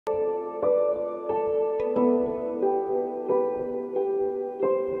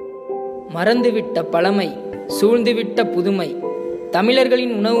மறந்துவிட்ட பழமை, சூழ்ந்துவிட்ட புதுமை.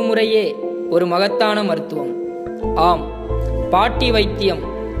 தமிழர்களின் உணவு முறையே ஒரு மகத்தான மருத்துவம். ஆம், பாட்டி வைத்தியம்.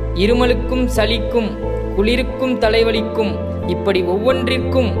 இருமலுக்கும் சளிக்கும் குளிருக்கும் தலைவலிக்கும் இப்படி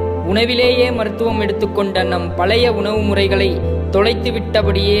ஒவ்வொன்றிற்கும் உணவிலேயே மருத்துவம் எடுத்துக்கொண்ட நம் பழைய உணவு முறைகளை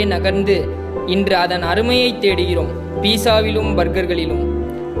தொலைத்துவிட்டபடியே நகர்ந்து இன்று அதன் அருமையை தேடுகிறோம், பீஸாவிலும் பர்கர்களிலும்.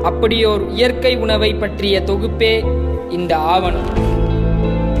 அப்படியோர் இயற்கை உணவை பற்றிய தொகுப்பே இந்த ஆவணம்.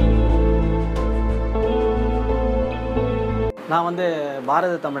 நான்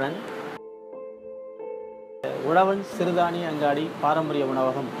பாரத தமிழன். உழவன் சிறுதானிய அங்காடி பாரம்பரிய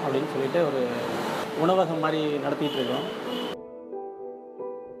உணவகம் அப்படின்னு சொல்லிட்டு ஒரு உணவகம் மாதிரி நடத்திட்டு இருக்கோம்.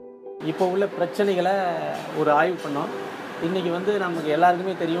 இப்போ உள்ள பிரச்சனைகளை ஒரு ஆய்வு பண்ணோம். இன்றைக்கி நமக்கு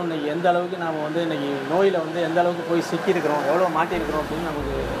எல்லாருக்குமே தெரியும், இன்றைக்கி எந்த அளவுக்கு நாம் இன்றைக்கி நோயில் எந்த அளவுக்கு போய் சிக்கியிருக்கிறோம், எவ்வளோ மாட்டியிருக்கிறோம் அப்படின்னு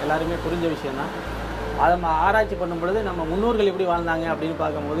நமக்கு எல்லாருமே புரிஞ்ச விஷயந்தான். அதை நம்ம ஆராய்ச்சி பண்ணும் பொழுது நம்ம முன்னோர்கள் எப்படி வாழ்ந்தாங்க அப்படின்னு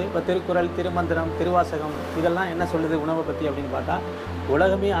பார்க்கும்போது, இப்போ திருக்குறள், திருமந்திரம், திருவாசகம் இதெல்லாம் என்ன சொல்லுது உணவை பற்றி அப்படின்னு பார்த்தா,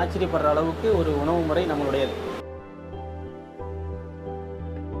 உலகமே ஆச்சரியப்படுற அளவுக்கு ஒரு உணவு முறை நம்மளுடையது.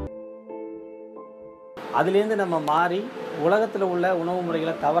 அதுலேருந்து நம்ம மாறி உலகத்தில் உள்ள உணவு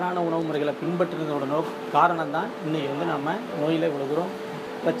முறைகளை, தவறான உணவு முறைகளை பின்பற்றுறதோட காரணம் தான் இன்றைக்கி நம்ம நோயில் விழுகிறோம்,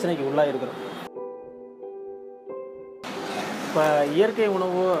 பிரச்சனைக்கு உள்ளாக இருக்கிறோம். இப்போ இயற்கை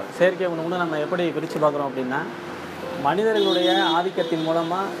உணவு, செயற்கை உணவுன்னு நம்ம எப்படி பிரித்து பார்க்குறோம் அப்படின்னா, மனிதர்களுடைய ஆதிக்கத்தின்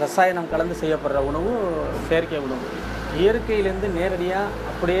மூலமாக ரசாயனம் கலந்து செய்யப்படுற உணவு செயற்கை உணவு. இயற்கையிலேருந்து நேரடியாக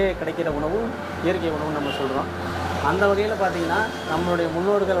அப்படியே கிடைக்கிற உணவு இயற்கை உணவுன்னு நம்ம சொல்கிறோம். அந்த வகையில் பார்த்திங்கன்னா, நம்மளுடைய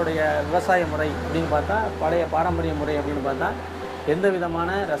முன்னோர்களுடைய விவசாய முறை அப்படின்னு பார்த்தா, பழைய பாரம்பரிய முறை அப்படின்னு பார்த்தா, எந்த விதமான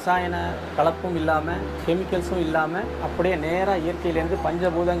ரசாயன கலப்பும் இல்லாமல், கெமிக்கல்ஸும் இல்லாமல், அப்படியே நேராக இயற்கையிலேருந்து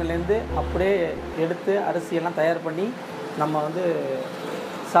பஞ்சபூதங்கள்லேருந்து அப்படியே எடுத்து அரிசியெல்லாம் தயார் பண்ணி நம்ம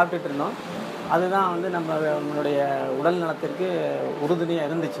சாப்பிட்டுட்டு இருந்தோம். அதுதான் நம்மளுடைய உடல் நலத்திற்கு உறுதுணையாக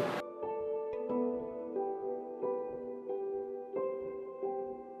இருந்துச்சு.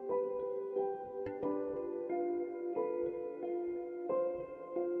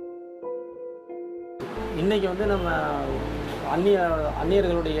 இன்றைக்கி நம்ம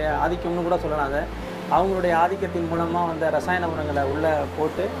அந்நியர்களுடைய ஆதிக்கம்னு கூட சொல்லலாம். அதை அவங்களுடைய ஆதிக்கத்தின் மூலமாக ரசாயன உரங்களை உள்ளே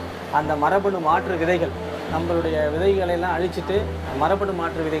போட்டு அந்த மரபணு மாற்று விதைகள், நம்மளுடைய விதைகளெல்லாம் அழிச்சிட்டு மரபணு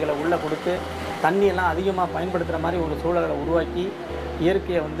மாற்று விதைகளை உள்ளே கொடுத்து தண்ணியெல்லாம் அதிகமாக பயன்படுத்துகிற மாதிரி ஒரு சூழலை உருவாக்கி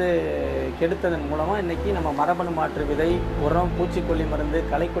இயற்கையை கெடுத்ததன் மூலமாக இன்றைக்கி நம்ம மரபணு மாற்று விதை, உரம், பூச்சிக்கொல்லி மருந்து,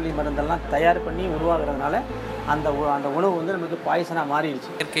 களைக்கொல்லி மருந்தெல்லாம் தயார் பண்ணி உருவாகிறதுனால அந்த உணவு நமக்கு பாய்சனாக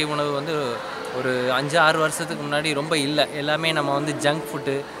மாறிடுச்சு. இயற்கை உணவு ஒரு 5-6 வருஷத்துக்கு முன்னாடி ரொம்ப இல்லை. எல்லாமே நம்ம ஜங்க்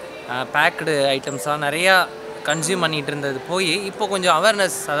ஃபுட்டு, பேக்டு ஐட்டம்ஸாக நிறையா கன்சியூம் பண்ணிகிட்டு இருந்தது போய் இப்போ கொஞ்சம்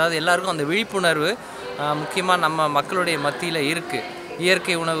அவேர்னஸ், அதாவது எல்லாருக்கும் அந்த விழிப்புணர்வு முக்கியமாக நம்ம மக்களுடைய மத்தியில் இருக்குது.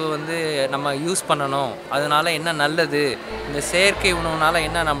 இயற்கை உணவு நம்ம யூஸ் பண்ணணும், அதனால் என்ன நல்லது, இந்த செயற்கை உணவுனால்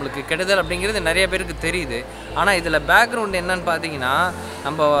என்ன நம்மளுக்கு கெடுதல் அப்படிங்கிறது நிறைய பேருக்கு தெரியுது. ஆனால் இதில் பேக்ரவுண்ட் என்னன்னு பார்த்தீங்கன்னா,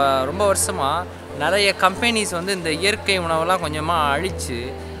 நம்ம ரொம்ப வருஷமாக நிறைய கம்பெனிஸ் இந்த இயற்கை உணவெல்லாம் கொஞ்சமாக அழித்து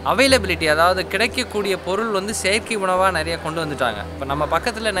அவைலபிலிட்டி, அதாவது கிடைக்கக்கூடிய பொருள் செயற்கை உணவாக நிறையா கொண்டு வந்துட்டாங்க. இப்போ நம்ம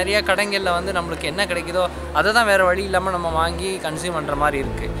பக்கத்தில் நிறையா கடைகளில் நம்மளுக்கு என்ன கிடைக்குதோ அதை தான் வேறு வழி இல்லாமல் நம்ம வாங்கி கன்சியூம் பண்ணுற மாதிரி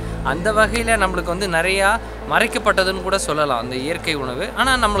இருக்குது. அந்த வகையில் நம்மளுக்கு நிறையா மறைக்கப்பட்டதுன்னு கூட சொல்லலாம் அந்த இயற்கை உணவு.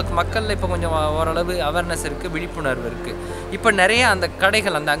 ஆனால் நம்மளுக்கு மக்களில் இப்போ கொஞ்சம் ஓரளவு அவேர்னஸ் இருக்குது, விழிப்புணர்வு இருக்குது. இப்போ நிறையா அந்த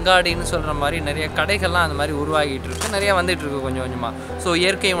கடைகள், அந்த அங்காடின்னு சொல்கிற மாதிரி நிறைய கடைகள்லாம் அந்த மாதிரி உருவாகிட்டு இருக்குது, நிறையா வந்துட்டுருக்கு கொஞ்சம் கொஞ்சமாக. ஸோ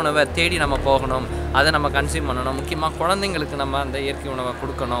இயற்கை உணவை தேடி நம்ம போகணும், அதை நம்ம கன்சியூம் பண்ணணும். முக்கியமாக குழந்தைங்களுக்கு நம்ம அந்த இயற்கை உணவை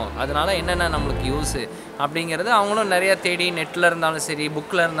கொடுக்கணும். அதனால் என்னென்ன நம்மளுக்கு யூஸு அப்படிங்கிறது அவங்களும் நிறையா தேடி, நெட்டில் இருந்தாலும் சரி,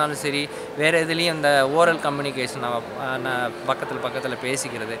 புக்கில் இருந்தாலும் சரி, வேறு எதுலேயும் இந்த ஓரல் கம்யூனிகேஷன் பக்கத்தில்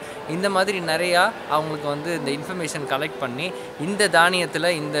பேசிக்கிறது, இந்த மாதிரி நிறையா அவங்களுக்கு இந்த இன்ஃபர்மேஷன் கலெக்ட் பண்ணி, இந்த தானியத்தில்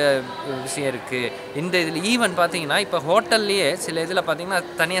இந்த விஷயம் இருக்குது, இந்த இதில் ஈவன் பார்த்திங்கன்னா இப்போ ஹோட்டல்லையே சில இதில் பார்த்திங்கன்னா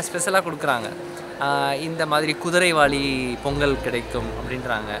தனியாக ஸ்பெஷலாக கொடுக்குறாங்க. இந்த மாதிரி குதிரைவாளி பொங்கல் கிடைக்கும்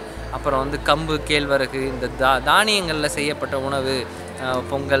அப்படின்றாங்க. அப்புறம் கம்பு, கேழ்வரகு, இந்த தானியங்களில் செய்யப்பட்ட உணவு,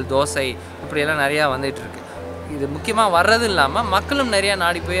 பொங்கல், தோசை, இப்படியெல்லாம் நிறையா வந்துட்டுருக்கு. இது முக்கியமாக வர்றது இல்லாமல் மக்களும் நிறையா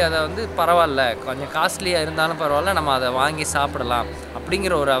நாடி போய் அதை பரவாயில்ல, கொஞ்சம் காஸ்ட்லியாக இருந்தாலும் பரவாயில்ல, நம்ம அதை வாங்கி சாப்பிடலாம்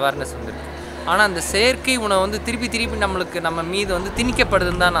அப்படிங்கிற ஒரு அவேர்னஸ் வந்துருக்கு. ஆனால் அந்த செயற்கை உணவு திருப்பி நம்ம மீது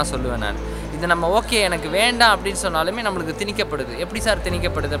திணிக்கப்படுதுன்னு தான் நான் சொல்லுவேன். நான் இது நம்ம ஓகே எனக்கு வேண்டாம் அப்படின்னு சொன்னாலுமே நம்மளுக்கு திணிக்கப்படுது. எப்படி சார்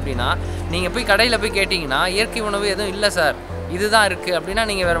திணிக்கப்படுது அப்படின்னா, நீங்கள் போய் கடையில் போய் கேட்டிங்கன்னா இயற்கை உணவு எதுவும் இல்லை சார், இதுதான் இருக்குது அப்படின்னா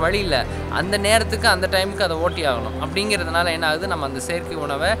நீங்கள் வேறு வழி இல்லை, அந்த நேரத்துக்கு அந்த டைமுக்கு அதை ஓட்டி ஆகணும். அப்படிங்கிறதுனால என்ன ஆகுது, நம்ம அந்த செயற்கை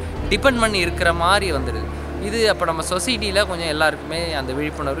உணவை டிபெண்ட் பண்ணி இருக்கிற மாதிரி வந்துடுது. இது அப்போ நம்ம சொசைட்டியில் கொஞ்சம் எல்லாருக்குமே அந்த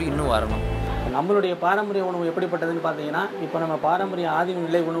விழிப்புணர்வு இன்னும் வரணும். நம்மளுடைய பாரம்பரிய உணவு எப்படிப்பட்டதுன்னு பார்த்தீங்கன்னா, இப்போ நம்ம பாரம்பரிய ஆதிம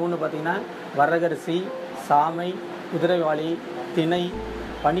நிலை உணவுன்னு பார்த்திங்கன்னா வரகரிசி, சாமை, குதிரைவாளி, திணை,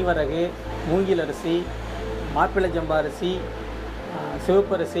 பனிவரகு, மூங்கில் அரிசி, மாப்பிள்ளை ஜம்பா அரிசி,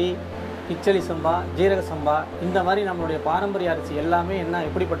 சிவப்பரிசி, கிச்சலி சம்பா, ஜீரக சம்பா, இந்த மாதிரி நம்மளுடைய பாரம்பரிய அரிசி எல்லாமே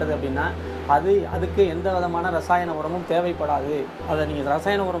எப்படிப்பட்டது அப்படின்னா, அதுக்கு எந்த விதமான ரசாயன உரமும் தேவைப்படாது. அதை நீங்கள்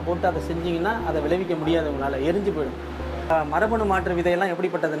ரசாயன உரம் போட்டு அதை செஞ்சிங்கன்னா அதை விளைவிக்க முடியாது, உங்களால் எரிஞ்சு போயிடும். மரபணு மாற்று விதையெல்லாம்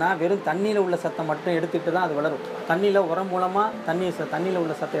எப்படிப்பட்டதுன்னா, வெறும் தண்ணியில் உள்ள சத்தை மட்டும் எடுத்துகிட்டு தான் அது வளரும். தண்ணியில் உரம் மூலமாக தண்ணியில்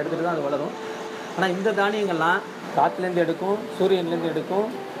உள்ள சத்தை எடுத்துகிட்டு தான் அது வளரும். ஆனால் இந்த தானியங்கள்லாம் காற்றுலேருந்து எடுக்கும், சூரியன்லேருந்து எடுக்கும்,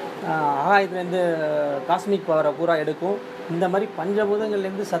 ஆகாயத்துலேருந்து காஸ்மிக் பவரை பூரா எடுக்கும். இந்த மாதிரி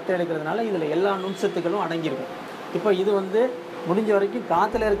பஞ்சபூதங்கள்லேருந்து சத்தை எடுக்கிறதுனால இதில் எல்லா நுண்சத்துக்களும் அடங்கியிருக்கும். இப்போ இது முடிஞ்ச வரைக்கும்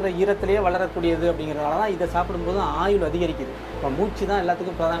காற்றுல இருக்கிற ஈரத்திலேயே வளரக்கூடியது அப்படிங்கிறதுனால தான் இதை சாப்பிடும்போது ஆயுள் அதிகரிக்குது. இப்போ மூச்சு தான்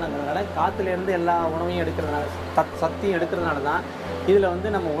எல்லாத்துக்கும் பிரதானங்கிறதுனால காற்றுலேருந்து எல்லா உணவையும் எடுக்கிறதுனால சக்தியும் எடுக்கிறதுனால தான்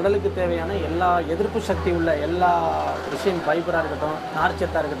இதில் நம்ம உடலுக்கு தேவையான எல்லா எதிர்ப்பு சக்தி உள்ள எல்லா விஷயம், ஃபைபராக இருக்கட்டும்,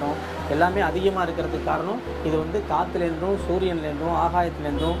 நார்ச்சத்தாக இருக்கட்டும், எல்லாமே அதிகமாக இருக்கிறதுக்கு காரணம் இது காற்றுலேருந்தும் சூரியன்லேருந்தும்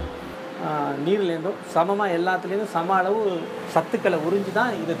ஆகாயத்துலேருந்தும் நீர்லேருந்தும் சமமாக எல்லாத்துலேருந்தும் சம அளவு சத்துக்களை உறிஞ்சி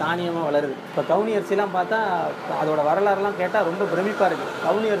தான் இது தானியமாக வளருது. இப்போ கவுனி அரிசிலாம் பார்த்தா அதோட வரலாறுலாம் கேட்டால் ரொம்ப பிரமிப்பாக இருக்குது.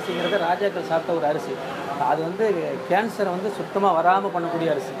 கவுனி அரிசிங்கிறது ராஜாக்கள் சாப்பிட்ட ஒரு அரிசி. அது கேன்சரை சுத்தமாக வராமல் பண்ணக்கூடிய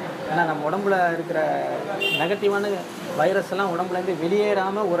அரிசி. ஏன்னா நம்ம உடம்புல இருக்கிற நெகட்டிவான வைரஸ் எல்லாம் உடம்புலேருந்து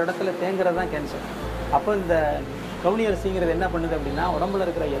வெளியேறாமல் ஒரு இடத்துல தேங்குறது தான் கேன்சர். அப்போ இந்த கவுனி அரிசிங்கிறது என்ன பண்ணுது அப்படின்னா, உடம்புல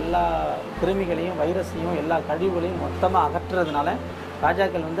இருக்கிற எல்லா கிருமிகளையும் வைரஸையும் எல்லா கழிவுகளையும் மொத்தமாக அகற்றுறதுனால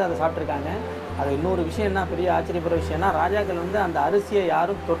ராஜாக்கள் அதை சாப்பிட்ருக்காங்க. அது இன்னொரு விஷயம் என்ன பெரிய ஆச்சரியப்படுற விஷயம்னா, ராஜாக்கள் அந்த அரிசியை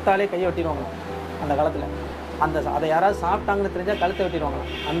யாரும் தொட்டாலே கையை வெட்டிடுவாங்க. அந்த காலத்தில் அதை யாராவது சாப்பிட்டாங்கன்னு தெரிஞ்சால் கழுத்தை வெட்டிடுவாங்க.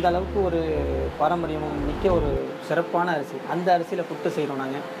 அந்த அளவுக்கு ஒரு பாரம்பரியம் மிக்க ஒரு சிறப்பான அரிசி. அந்த அரிசியில் புட்டு செய்கிறோம்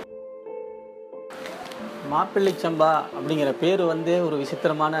நாங்கள். மாப்பிள்ளை சம்பா அப்படிங்கிற பேர் ஒரு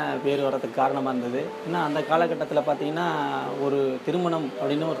விசித்திரமான பேர் வரதுக்கு காரணமாக இருந்தது. ஏன்னா அந்த காலகட்டத்தில் பார்த்திங்கன்னா, ஒரு திருமணம்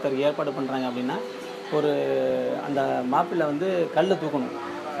அப்படின்னு ஒருத்தர் ஏற்பாடு பண்ணுறாங்க அப்படின்னா, அந்த மாப்பிள்ளை கல் தூக்கணும்,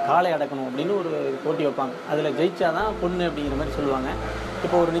 காலை அடக்கணும் அப்படின்னு ஒரு போட்டி வைப்பாங்க. அதில் ஜெயிச்சாதான் பொண்ணு அப்படிங்கிற மாதிரி சொல்லுவாங்க.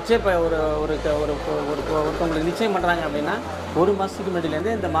 இப்போ ஒரு ஒருத்தவங்களுக்கு நிச்சயம் பண்ணுறாங்க அப்படின்னா, ஒரு மாதத்துக்கு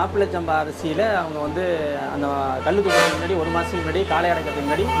முன்னாடியிலேருந்து இந்த மாப்பிள்ளை சம்பா அரிசியில் அவங்க அந்த கல் தூக்கிறதுக்கு முன்னாடி ஒரு மாதத்துக்கு முன்னாடி காலை அடக்கிறதுக்கு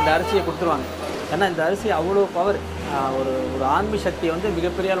முன்னாடி இந்த அரிசியை கொடுத்துருவாங்க. ஏன்னா இந்த அரிசி அவ்வளோ பவர், ஒரு ஆன்மீக சக்தியை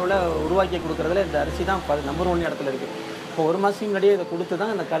மிகப்பெரிய அளவில் உருவாக்கி கொடுக்குறதுல இந்த அரிசி தான் நம்பர் 1 இடத்துல இருக்குது. இப்போ ஒரு மாதத்துக்கு முன்னாடியே இதை கொடுத்து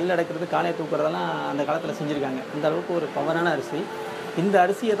தான் இந்த கல் அடைக்கிறது, காலையை தூக்குறதெல்லாம் அந்த காலத்தில் செஞ்சுருக்காங்க. அந்த அளவுக்கு ஒரு பவரான அரிசி. இந்த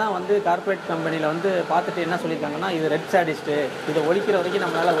அரிசியை தான் கார்ப்பரேட் கம்பெனியில் பார்த்துட்டு என்ன சொல்லியிருக்காங்கன்னா, இது ரெட் சாடிஸ்ட்டு, இதை ஒழிக்கிற வரைக்கும்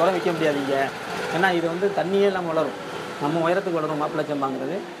நம்மளால் உரம் வைக்க முடியாதீங்க. ஏன்னா இது தண்ணியே இல்லாமல் வளரும். நம்ம உயரத்துக்கு வளரும் மாப்பிள்ளை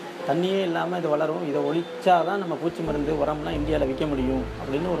சம்பாங்கிறது. தண்ணியே இல்லாமல் இது வளரும். இதை ஒழிச்சா தான் நம்ம பூச்சி மருந்து உரம்லாம் இந்தியாவில் விற்க முடியும்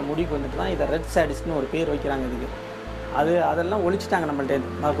அப்படின்னு ஒரு முடிவுக்கு தான் இதை ரெட் சாடிஸ்ட்னு ஒரு பேர் வைக்கிறாங்க இதுக்கு. அதெல்லாம் ஒழிச்சிட்டாங்க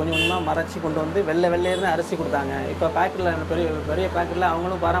நம்மள்டேருந்து. கொஞ்சம் கொஞ்சமாக மறைச்சி கொண்டு வெள்ளையிருந்து அரிசி கொடுத்தாங்க. இப்போ பேக்கெட்டில் பெரிய பேக்கெட்டில்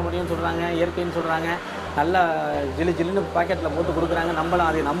அவங்களும் பாரம்பரியம்னு சொல்கிறாங்க, இயற்கைன்னு சொல்கிறாங்க, நல்லா ஜில்லுன்னு பாக்கெட்டில் போட்டு கொடுக்குறாங்க. நம்மளும்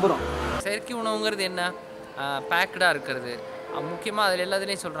அதை நம்புகிறோம். செயற்கை உணவுங்கிறது என்ன? பேக்கடாக இருக்கிறது. முக்கியமாக அதில்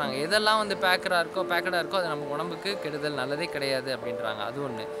எல்லாத்துலேயும் சொல்கிறாங்க, எதெல்லாம் பேக்கடாக இருக்கோ அது நம்ம உடம்புக்கு கெடுதல், நல்லதே கிடையாது அப்படின்றாங்க. அது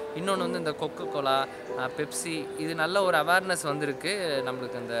ஒன்று. இன்னொன்று இந்த கொக்கோ கோலா, பெப்சி, இது நல்ல ஒரு அவேர்னஸ் வந்திருக்கு.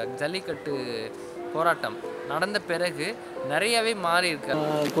 நம்மளுக்கு அந்த ஜல்லிக்கட்டு போராட்டம் நடந்த பிறகு நிறையவே மாறி இருக்கு.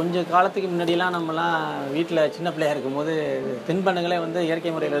 கொஞ்சம் காலத்துக்கு முன்னாடிலாம் நம்மலாம் வீட்டில் சின்ன பிள்ளையாக இருக்கும்போது தின்பண்டங்களே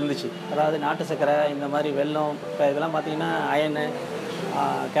இயற்கை முறையில் இருந்துச்சு. அதாவது நாட்டு சர்க்கரை, இந்த மாதிரி வெல்லம், இப்போ இதெல்லாம் பார்த்திங்கன்னா அயனு,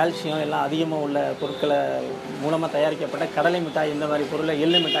 கால்சியம் எல்லாம் அதிகமாக உள்ள பொருட்களை மூலமாக தயாரிக்கப்பட்ட கடலை மிட்டாய், இந்த மாதிரி பொருளை,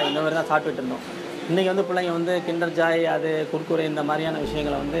 எள்ளு மிட்டாய், இந்த மாதிரி தான் சாப்பிட்டுட்டு இருந்தோம். இன்றைக்கி பிள்ளைங்க கிண்டர் ஜாய், அது குர்குரே, இந்த மாதிரியான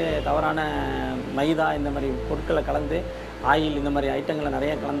விஷயங்களை தவறான மைதா, இந்த மாதிரி பொருட்களை கலந்து, ஆயில், இந்த மாதிரி ஐட்டங்களை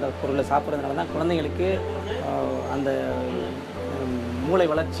நிறைய கலந்த பொருளை சாப்பிட்றதுனால தான் குழந்தைங்களுக்கு அந்த மூளை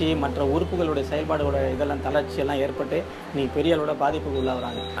வளர்ச்சி, மற்ற உறுப்புகளுடைய செயல்பாடுகளோட இதெல்லாம் தளர்ச்சி எல்லாம் ஏற்பட்டு நீங்கள் பெரிய அளவோட பாதிப்புக்கு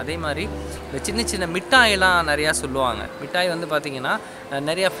உள்ளாகிறாங்க. அதே மாதிரி இந்த சின்ன சின்ன மிட்டாயெல்லாம் நிறையா சொல்லுவாங்க. மிட்டாய் பார்த்திங்கன்னா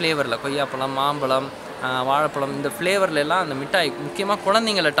நிறையா ஃப்ளேவரில், கொய்யாப்பழம், மாம்பழம், வாழைப்பழம், இந்த ஃப்ளேவர்லாம் அந்த மிட்டாய் முக்கியமாக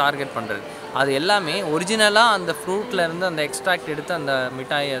குழந்தைங்களை டார்கெட் பண்ணுறது. அது எல்லாமே ஒரிஜினலாக அந்த ஃப்ரூட்லேருந்து அந்த எக்ஸ்ட்ராக்ட் எடுத்து அந்த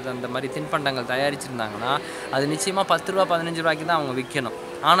மிட்டாய், அந்த மாதிரி தின்பண்டங்கள் தயாரிச்சிருந்தாங்கன்னா அது நிச்சயமாக 10 ரூபா 15 ரூபாய்க்கு தான் அவங்க விற்கணும்.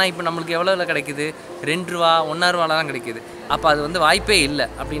 ஆனால் இப்போ நம்மளுக்கு எவ்வளோவில் கிடைக்குது? 2 ரூபா 1.5 ரூபாவில் தான் கிடைக்குது. அப்போ அது வாய்ப்பே இல்லை.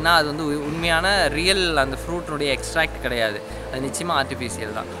 அப்படின்னா அது உண்மையான ரியல் அந்த ஃப்ரூட்டினுடைய எக்ஸ்ட்ராக்ட் கிடையாது, அது நிச்சயமாக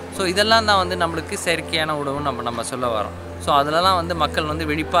ஆர்டிஃபிஷியல் தான். ஸோ இதெல்லாம் தான் நம்மளுக்கு செயற்கையான உணவுன்னு நம்ம சொல்ல வரோம். ஸோ அதிலலாம் மக்கள்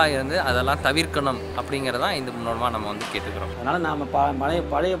விழிப்பாக இருந்து அதெல்லாம் தவிர்க்கணும் அப்படிங்கிறதான் இந்த மூலமாக நம்ம கேட்டுக்கிறோம். அதனால் நாம்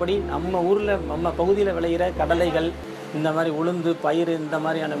பழையபடி நம்ம ஊரில், நம்ம பகுதியில் விளையிற கடலைகள், இந்த மாதிரி உளுந்து, பயிர், இந்த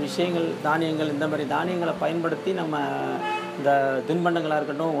மாதிரியான விஷயங்கள், தானியங்கள், இந்த மாதிரி தானியங்களை பயன்படுத்தி நம்ம இந்த தின்பண்டங்களாக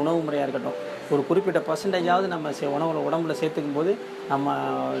இருக்கட்டும், உணவு முறையாக இருக்கட்டும், ஒரு குறிப்பிட்ட பர்சன்டேஜாவது நம்ம உடம்புல சேர்த்துக்கும் போது நம்ம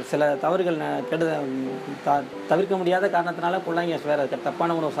சில தவறுகள் தவிர்க்க முடியாத காரணத்தினால பிள்ளைங்க வேறு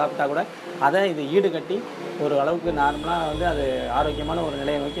தப்பான உணவு சாப்பிட்டா கூட அதை இது ஈடுகட்டி ஒரு அளவுக்கு நார்மலாக வந்து அது ஆரோக்கியமான ஒரு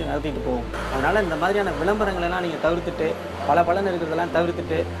நிலையை நோக்கி நடத்திட்டு போகும். அதனால் இந்த மாதிரியான விளம்பரங்களெல்லாம் நீங்கள் தவிர்த்துட்டு பல இருக்கிறதெல்லாம்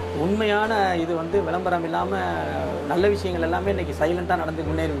தவிர்த்துட்டு உண்மையான இது வந்து விளம்பரம் இல்லாமல் நல்ல விஷயங்கள் எல்லாமே இன்றைக்கி சைலண்ட்டாக நடந்து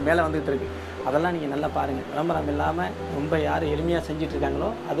மேலே வந்துகிட்டு இருக்குது. அதெல்லாம் நீங்கள் நல்லா பாருங்கள். விளம்பரம் இல்லாமல் ரொம்ப யார் எளிமையாக செஞ்சிட்ருக்காங்களோ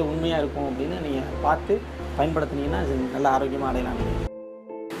அது உண்மையாக இருக்கும் அப்படின்னு நீங்கள் பார்த்து பயன்படுத்தினீங்கன்னா நல்ல ஆரோக்கியமாக அடையலாம்.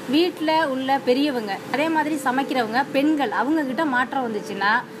 வீட்டில் உள்ள பெரியவங்க அதே மாதிரி சமைக்கிறவங்க பெண்கள் அவங்கக்கிட்ட மாற்றம்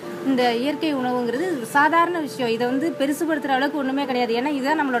வந்துச்சுன்னா இந்த இயற்கை உணவுங்கிறது சாதாரண விஷயம். இதை வந்து பெருசுபடுத்துகிற அளவுக்கு ஒன்றுமே கிடையாது. ஏன்னா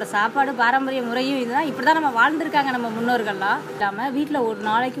இதுதான் நம்மளோட சாப்பாடு பாரம்பரிய முறையும் இதுதான். இப்படி தான் நம்ம வாழ்ந்துருக்காங்க நம்ம முன்னோர்கள்லாம். இல்லாமல் வீட்டில் ஒரு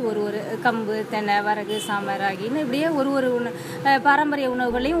நாளைக்கு ஒரு கம்பு தென்னை வரகு சாம்பார் ராகின்னு இப்படியே ஒரு பாரம்பரிய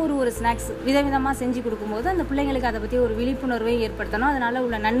உணவுகளையும் ஒரு ஸ்நாக்ஸ் விதவிதமாக செஞ்சு கொடுக்கும்போது அந்த பிள்ளைங்களுக்கு அதை பற்றி ஒரு விழிப்புணர்வையும் ஏற்படுத்தணும். அதனால்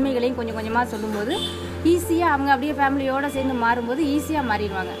உள்ள நன்மைகளையும் கொஞ்சம் கொஞ்சமாக சொல்லும்போது ஈஸியாக அவங்க அப்படியே ஃபேமிலியோடு சேர்ந்து மாறும்போது ஈஸியாக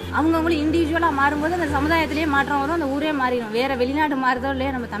மாறிடுவாங்க. அவங்கவுங்களும் இண்டிவிஜுவலாக மாறும்போது அந்த சமுதாயத்திலேயே மாற்றம் வரும், அந்த ஊரே மாறிடும். வேறு வெளிநாடு மாறுதோ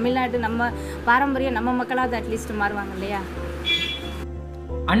இல்லையா, நம்ம தமிழ்நாட்டு நம்ம பாரம்பரியம் நம்ம மக்களாவது அட்லீஸ்ட் மாறுவாங்க இல்லையா.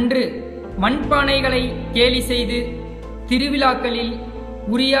 அன்று மண்பானைகளை கேலி செய்து திருவிழாக்களில்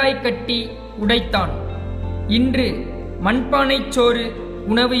உரியாய் கட்டி உடைத்தான். இன்று மண்பானை சோறு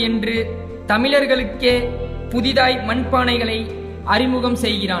உணவு என்று தமிழர்களுக்கே புதிதாய் மண்பானைகளை அறிமுகம்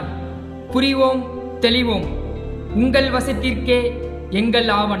செய்கிறான். புரிவோம் தெளிவோம், உங்கள் வசத்திற்கே எங்கள்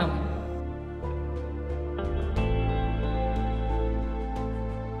ஆவணம்.